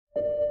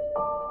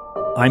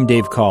I'm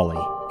Dave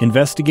Cawley,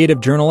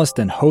 investigative journalist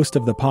and host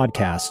of the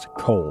podcast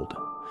Cold.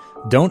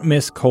 Don't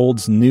miss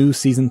Cold's new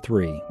Season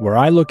 3, where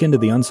I look into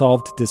the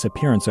unsolved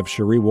disappearance of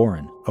Sheree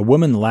Warren, a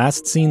woman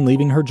last seen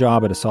leaving her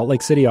job at a Salt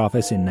Lake City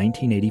office in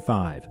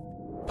 1985.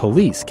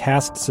 Police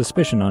cast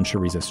suspicion on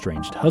Sheree's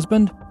estranged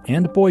husband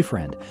and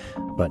boyfriend,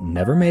 but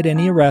never made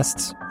any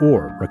arrests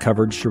or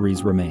recovered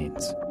Sheree's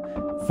remains.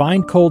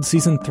 Find Cold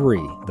Season 3,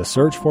 The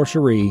Search for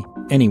Sheree,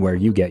 anywhere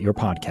you get your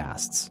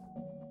podcasts.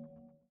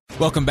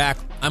 Welcome back.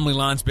 I'm Lee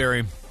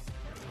Lonsberry.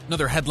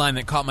 Another headline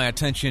that caught my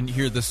attention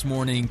here this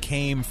morning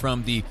came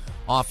from the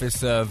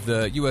office of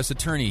the U.S.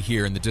 Attorney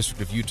here in the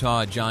District of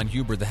Utah, John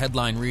Huber. The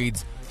headline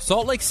reads,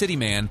 Salt Lake City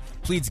man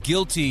pleads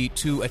guilty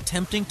to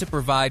attempting to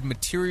provide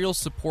material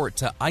support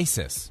to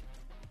ISIS.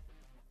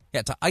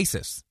 Yeah, to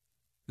ISIS,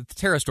 the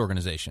terrorist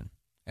organization,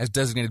 as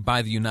designated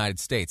by the United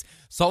States.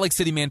 Salt Lake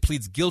City man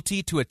pleads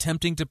guilty to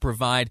attempting to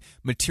provide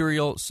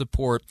material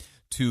support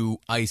to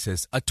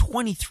ISIS. A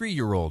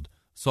 23-year-old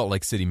Salt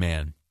Lake City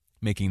man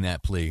making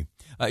that plea.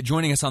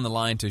 Joining us on the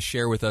line to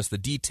share with us the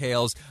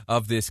details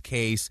of this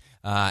case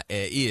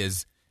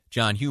is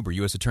John Huber,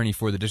 U.S. Attorney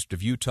for the District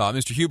of Utah.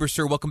 Mr. Huber,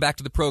 sir, welcome back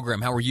to the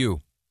program. How are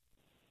you?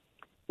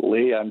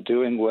 Lee, I'm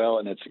doing well,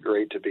 and it's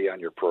great to be on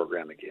your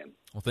program again.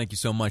 Well, thank you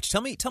so much.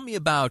 Tell me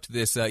about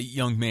this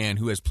young man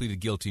who has pleaded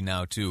guilty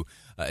now to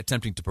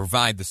attempting to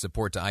provide the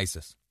support to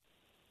ISIS.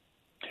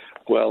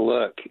 Well,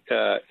 look,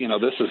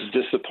 this is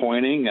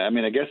disappointing. I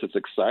mean, I guess it's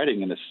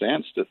exciting in a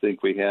sense to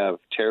think we have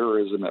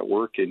terrorism at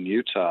work in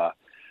Utah,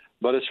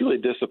 but it's really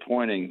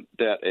disappointing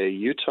that a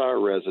Utah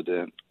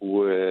resident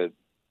would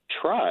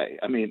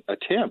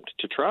attempt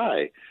to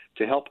try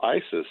to help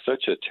ISIS,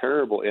 such a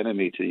terrible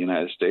enemy to the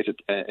United States,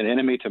 an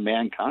enemy to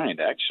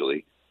mankind,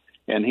 actually.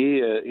 And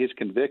he's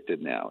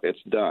convicted now.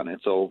 It's done.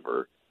 It's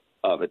over,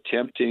 of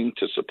attempting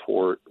to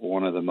support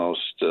one of the most,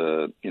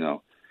 the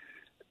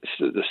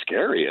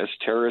scariest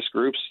terrorist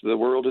groups the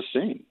world has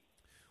seen.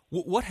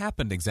 What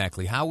happened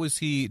exactly? How was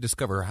he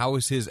discovered? How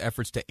was his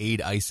efforts to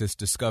aid ISIS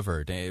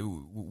discovered?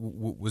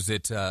 Was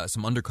it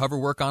some undercover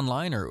work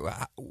online, or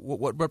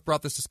what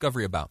brought this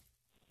discovery about?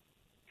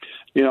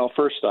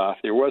 First off,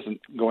 there wasn't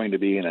going to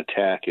be an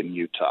attack in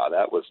Utah.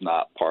 That was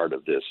not part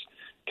of this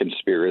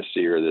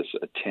conspiracy or this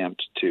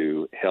attempt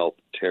to help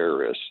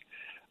terrorists.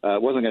 It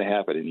wasn't going to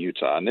happen in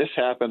Utah. And this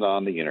happened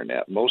on the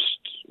Internet.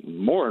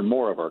 More and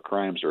more of our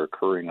crimes are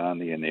occurring on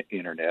the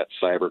Internet,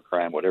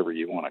 cybercrime, whatever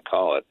you want to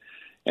call it.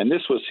 And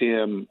this was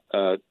him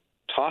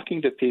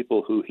talking to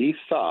people who he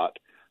thought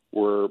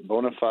were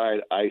bona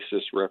fide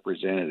ISIS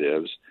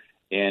representatives,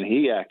 and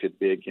he acted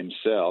big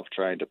himself,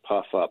 trying to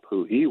puff up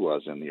who he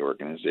was in the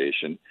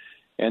organization.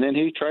 And then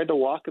he tried to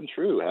walk them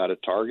through how to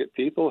target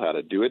people, how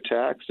to do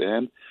attacks,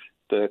 and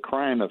the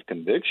crime of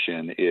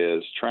conviction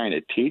is trying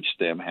to teach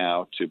them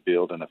how to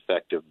build an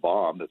effective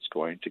bomb that's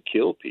going to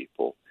kill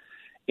people.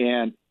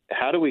 And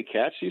how do we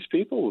catch these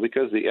people?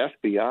 Because the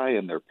FBI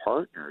and their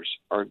partners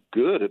are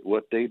good at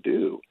what they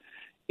do.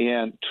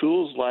 And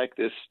tools like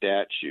this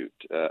statute,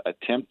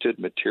 attempted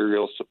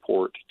material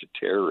support to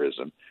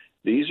terrorism,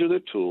 these are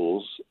the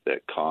tools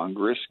that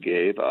Congress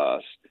gave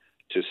us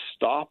to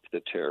stop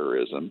the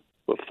terrorism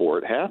before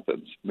it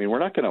happens. I mean, we're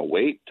not going to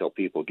wait till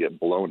people get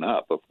blown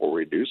up before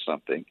we do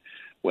something.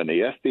 When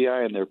the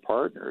FBI and their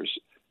partners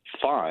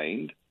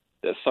find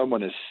that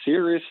someone is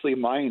seriously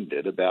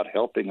minded about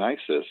helping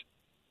ISIS,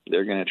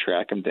 they're going to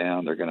track them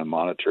down, they're going to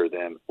monitor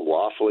them,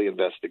 lawfully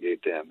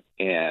investigate them,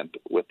 and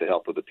with the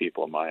help of the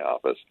people in my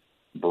office,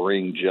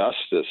 bring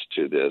justice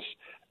to this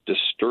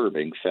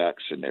disturbing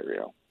fact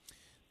scenario.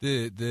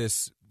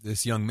 This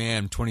young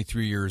man,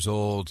 23 years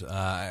old,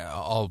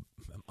 I'm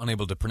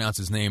unable to pronounce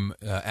his name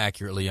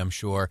accurately, I'm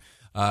sure,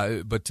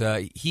 but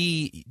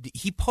he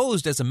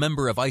posed as a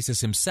member of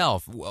ISIS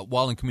himself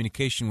while in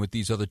communication with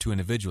these other two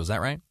individuals. Is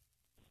that right?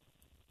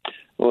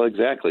 Well,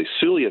 exactly.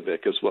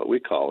 Suljevic is what we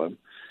call him.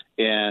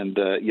 And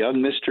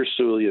young Mr.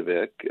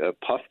 Suljevic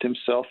puffed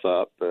himself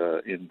up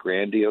in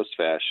grandiose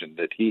fashion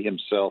that he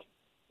himself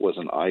was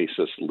an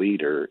ISIS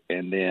leader,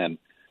 and then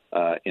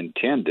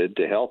intended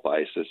to help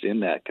ISIS in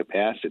that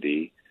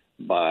capacity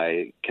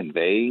by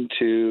conveying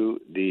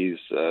to these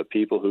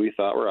people who he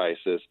thought were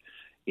ISIS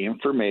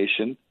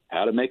information,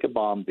 how to make a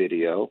bomb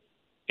video,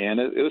 and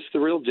it was the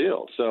real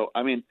deal. So,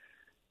 I mean,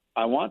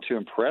 I want to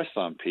impress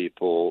on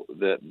people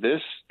that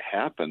this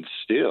happens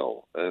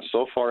still.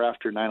 So far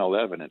after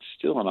 9/11, it's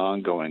still an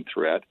ongoing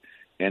threat,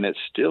 and it's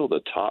still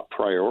the top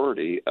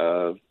priority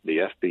of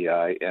the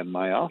FBI and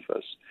my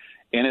office.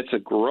 And it's a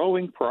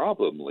growing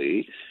problem,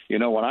 Lee.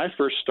 When I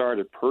first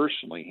started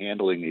personally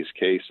handling these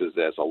cases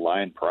as a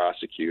line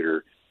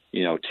prosecutor,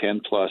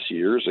 10-plus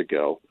years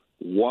ago,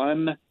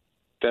 one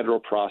federal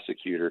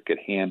prosecutor could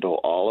handle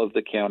all of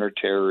the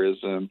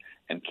counterterrorism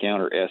and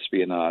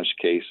counter-espionage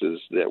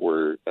cases that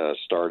were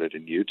started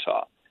in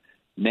Utah.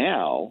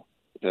 Now,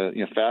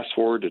 fast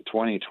forward to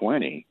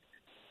 2020,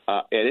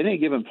 at any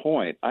given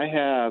point, I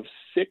have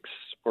 6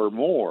 or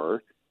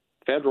more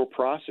federal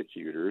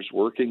prosecutors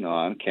working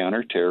on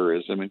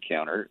counterterrorism and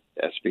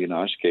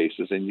counter-espionage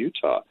cases in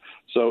Utah.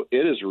 So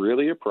it is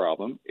really a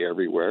problem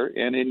everywhere.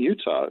 And in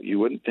Utah, you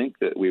wouldn't think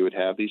that we would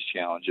have these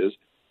challenges,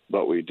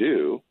 but we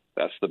do.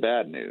 That's the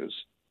bad news.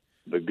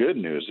 The good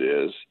news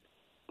is,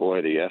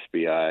 boy, the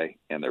FBI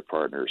and their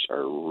partners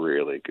are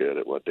really good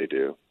at what they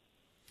do.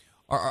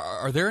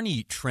 Are there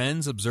any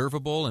trends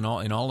observable in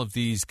all of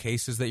these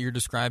cases that you're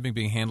describing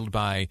being handled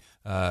by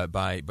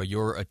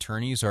your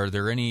attorneys? Are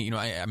there any?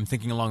 I'm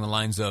thinking along the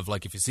lines of,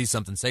 like, if you see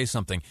something, say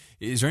something.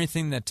 Is there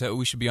anything that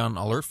we should be on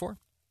alert for?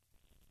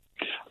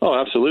 Oh,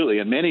 absolutely.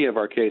 And many of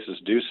our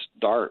cases do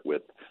start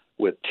with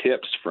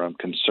tips from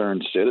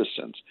concerned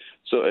citizens.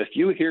 So if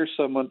you hear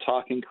someone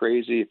talking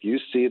crazy, if you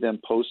see them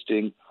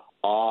posting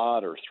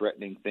odd or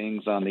threatening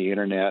things on the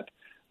internet,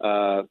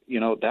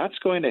 that's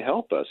going to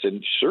help us.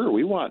 And sure,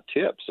 we want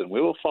tips, and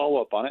we will follow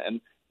up on it.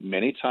 And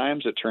many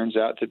times it turns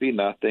out to be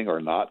nothing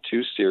or not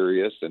too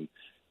serious. And,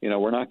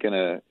 we're not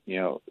going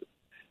to,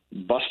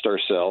 bust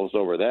ourselves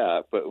over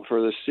that. But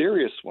for the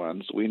serious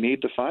ones, we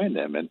need to find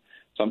them. And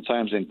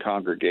sometimes in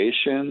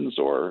congregations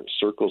or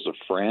circles of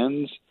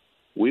friends,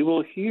 we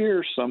will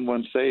hear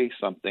someone say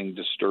something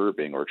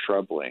disturbing or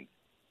troubling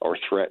or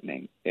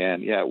threatening.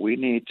 And, we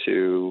need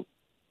to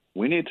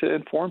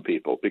inform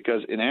people,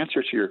 because in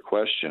answer to your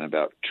question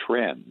about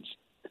trends,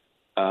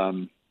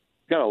 we've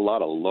got a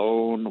lot of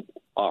lone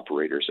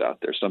operators out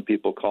there. Some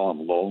people call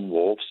them lone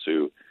wolves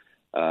who,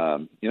 they're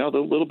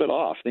a little bit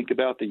off. Think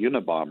about the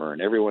Unabomber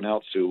and everyone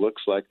else who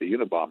looks like the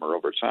Unabomber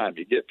over time.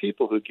 You get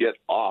people who get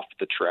off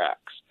the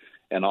tracks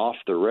and off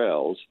the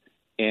rails,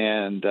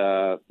 and,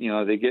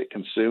 they get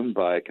consumed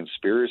by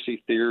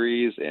conspiracy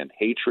theories and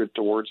hatred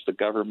towards the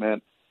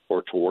government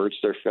or towards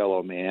their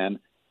fellow man.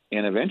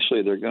 And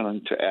eventually they're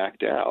going to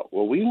act out.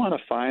 Well, we want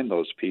to find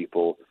those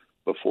people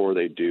before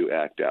they do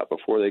act out,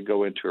 before they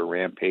go into a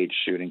rampage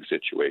shooting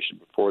situation,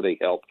 before they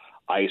help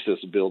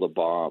ISIS build a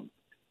bomb.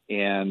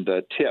 And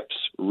tips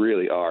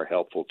really are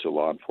helpful to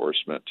law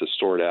enforcement to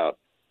sort out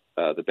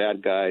the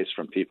bad guys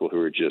from people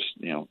who are just,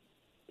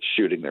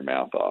 shooting their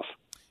mouth off.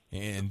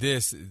 And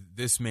this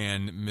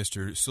man,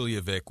 Mr.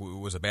 Suljevic,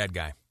 was a bad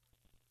guy.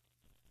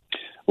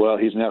 Well,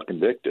 he's now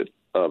convicted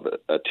of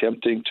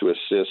attempting to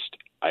assist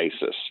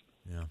ISIS.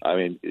 Yeah. I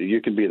mean, you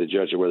can be the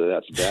judge of whether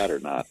that's bad or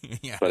not.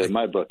 Yeah. But in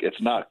my book,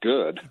 it's not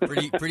good.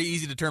 Pretty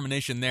easy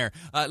determination there.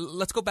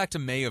 Let's go back to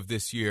May of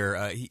this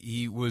year.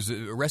 He was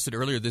arrested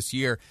earlier this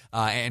year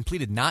and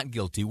pleaded not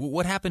guilty.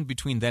 What happened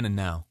between then and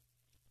now?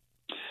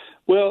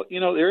 Well,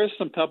 there is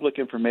some public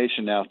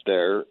information out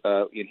there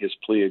in his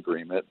plea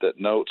agreement that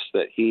notes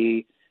that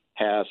he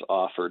has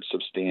offered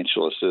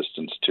substantial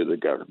assistance to the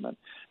government,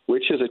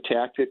 which is a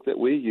tactic that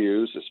we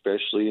use,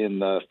 especially in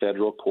the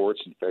federal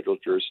courts and federal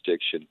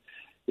jurisdiction.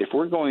 If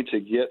we're going to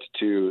get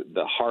to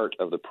the heart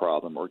of the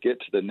problem or get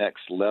to the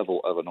next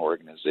level of an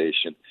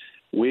organization,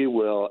 we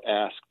will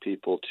ask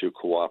people to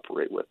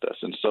cooperate with us.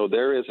 And so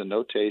there is a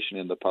notation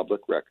in the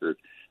public record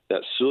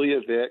that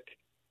Suljevic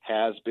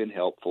has been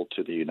helpful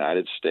to the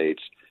United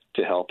States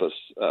to help us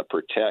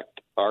protect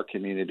our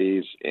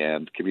communities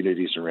and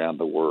communities around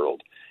the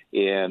world.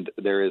 And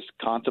there is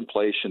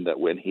contemplation that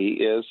when he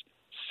is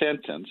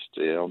sentenced,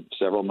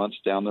 several months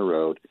down the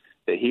road,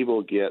 that he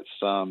will get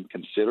some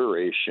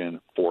consideration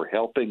for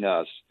helping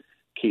us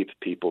keep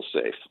people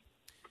safe.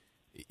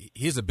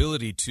 His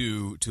ability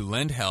to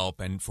lend help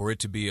and for it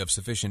to be of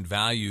sufficient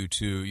value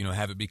to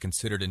have it be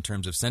considered in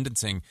terms of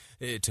sentencing,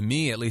 to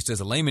me, at least as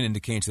a layman,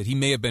 indicates that he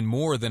may have been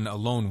more than a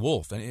lone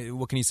wolf. And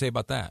what can you say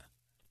about that?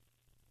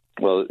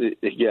 Well,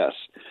 yes,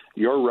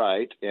 you're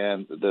right.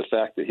 And the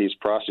fact that he's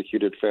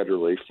prosecuted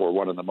federally for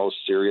one of the most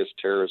serious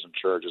terrorism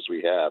charges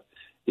we have,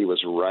 he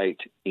was right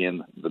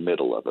in the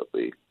middle of it,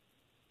 Lee.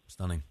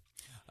 Stunning.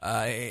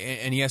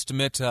 Any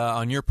estimate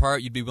on your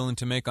part you'd be willing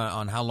to make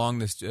on how long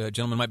this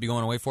gentleman might be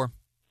going away for?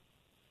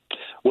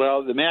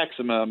 Well, the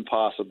maximum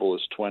possible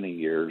is 20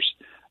 years.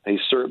 He's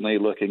certainly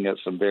looking at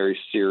some very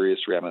serious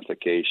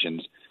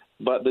ramifications.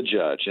 But the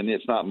judge, and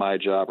it's not my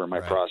job or my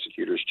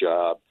prosecutor's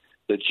job,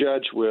 the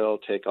judge will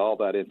take all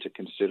that into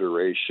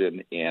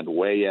consideration and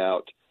weigh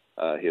out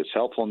his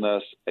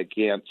helpfulness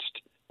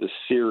against the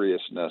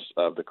seriousness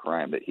of the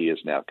crime that he is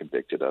now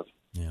convicted of.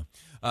 Yeah.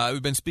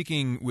 We've been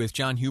speaking with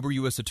John Huber,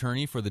 U.S.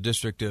 Attorney for the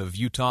District of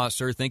Utah.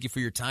 Sir, thank you for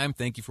your time.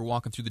 Thank you for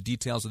walking through the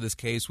details of this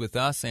case with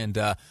us, and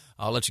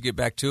I'll let you get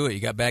back to it. You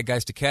got bad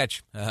guys to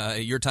catch.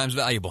 Your time's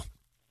valuable.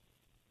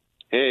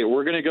 Hey,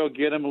 we're going to go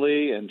get him,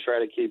 Lee, and try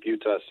to keep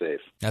Utah safe.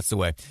 That's the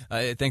way.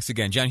 Thanks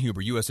again. John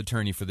Huber, U.S.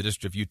 Attorney for the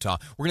District of Utah.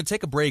 We're going to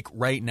take a break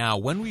right now.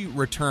 When we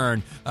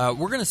return, we're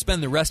going to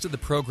spend the rest of the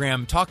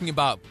program talking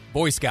about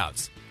Boy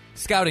Scouts,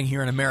 scouting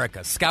here in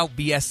America, Scout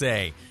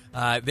BSA.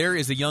 There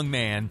is a young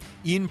man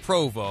in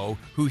Provo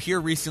who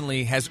here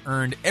recently has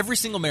earned every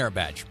single merit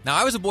badge. Now,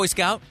 I was a Boy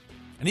Scout,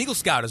 an Eagle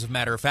Scout, as a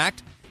matter of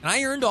fact, and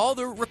I earned all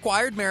the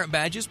required merit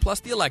badges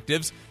plus the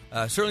electives.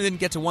 Certainly didn't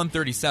get to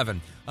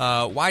 137.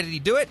 Why did he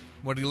do it?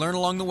 What did he learn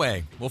along the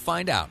way? We'll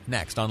find out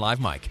next on Live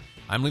Mike.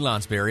 I'm Lee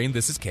Lonsberry, and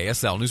this is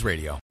KSL News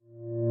Radio.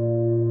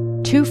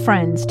 two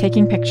friends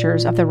taking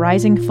pictures of the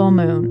rising full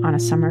moon on a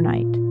summer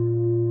night.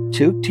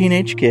 Two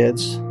teenage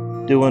kids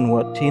doing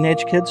what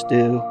teenage kids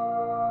do.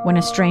 When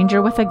a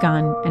stranger with a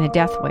gun and a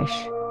death wish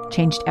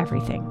changed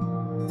everything.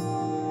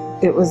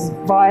 It was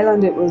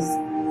violent, it was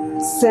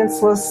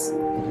senseless,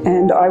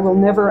 and I will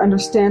never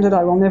understand it,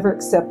 I will never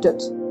accept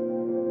it.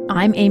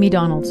 I'm Amy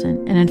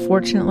Donaldson, and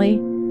unfortunately,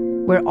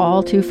 we're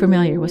all too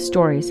familiar with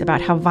stories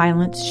about how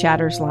violence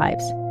shatters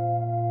lives.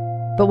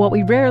 But what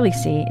we rarely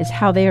see is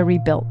how they are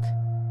rebuilt.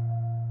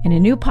 In a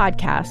new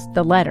podcast,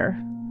 The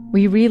Letter,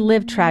 we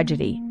relive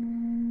tragedy,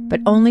 but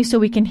only so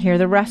we can hear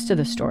the rest of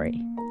the story.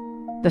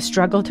 The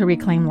struggle to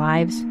reclaim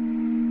lives,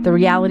 the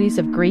realities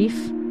of grief,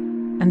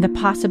 and the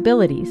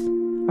possibilities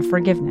of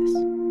forgiveness.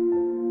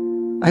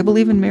 I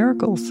believe in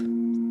miracles.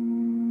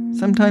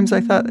 Sometimes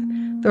I thought,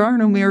 there are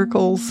no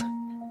miracles.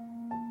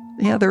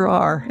 Yeah, there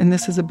are, and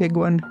this is a big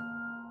one.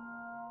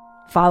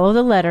 Follow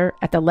The Letter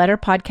at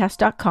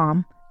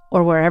theletterpodcast.com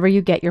or wherever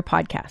you get your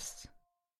podcasts.